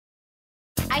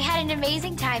I had an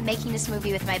amazing time making this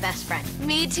movie with my best friend.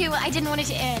 Me too. I didn't want it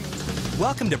to end.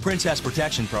 Welcome to Princess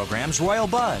Protection Program's Royal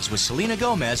Buzz with Selena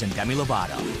Gomez and Demi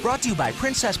Lovato. Brought to you by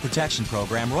Princess Protection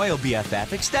Program Royal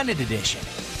BFF Extended Edition.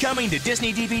 Coming to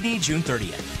Disney DVD June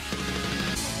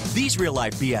 30th. These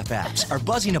real-life BFFs are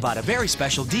buzzing about a very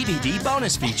special DVD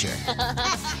bonus feature.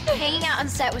 Hanging out on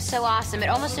set was so awesome. It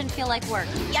almost didn't feel like work.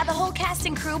 Yeah, the whole cast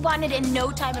and crew bonded in no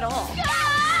time at all.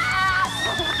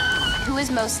 Who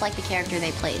is most like the character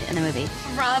they played in the movie?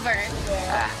 Robert.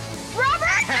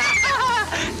 Robert!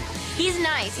 He's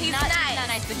nice. He's not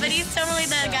nice, but he's totally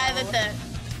the guy with the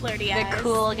flirty eyes. The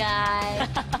cool guy.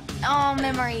 Oh,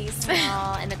 memories.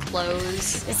 Oh, and the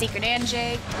clothes. The secret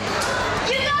handshake.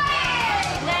 You got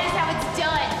it! That is how it's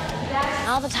done.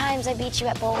 All the times I beat you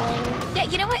at bowling. Yeah,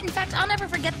 you know what? In fact, I'll never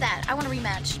forget that. I want a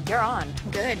rematch. You're on.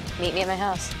 Good. Meet me at my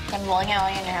house. I'm bowling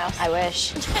alley in your house. I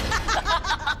wish.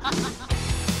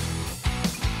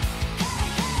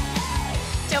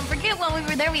 Don't forget, when we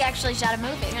were there, we actually shot a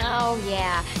movie. Oh,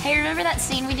 yeah. Hey, remember that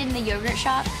scene we did in the yogurt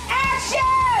shop?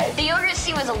 Action! The yogurt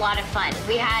scene was a lot of fun.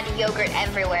 We had yogurt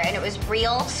everywhere, and it was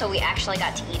real, so we actually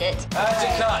got to eat it. That's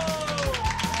a cut.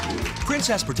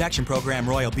 Princess Protection Program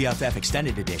Royal BFF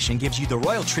Extended Edition gives you the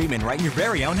royal treatment right in your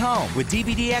very own home with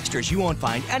DVD extras you won't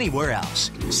find anywhere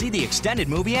else. See the extended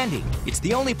movie ending. It's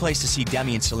the only place to see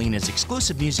Demi and Selena's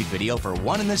exclusive music video for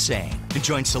one and the same. And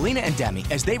join Selena and Demi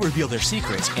as they reveal their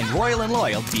secrets in Royal and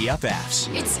Loyal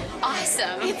BFFs. It's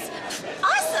awesome. It's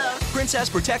awesome. Princess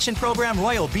Protection Program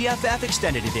Royal BFF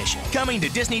Extended Edition. Coming to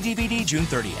Disney DVD June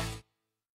 30th.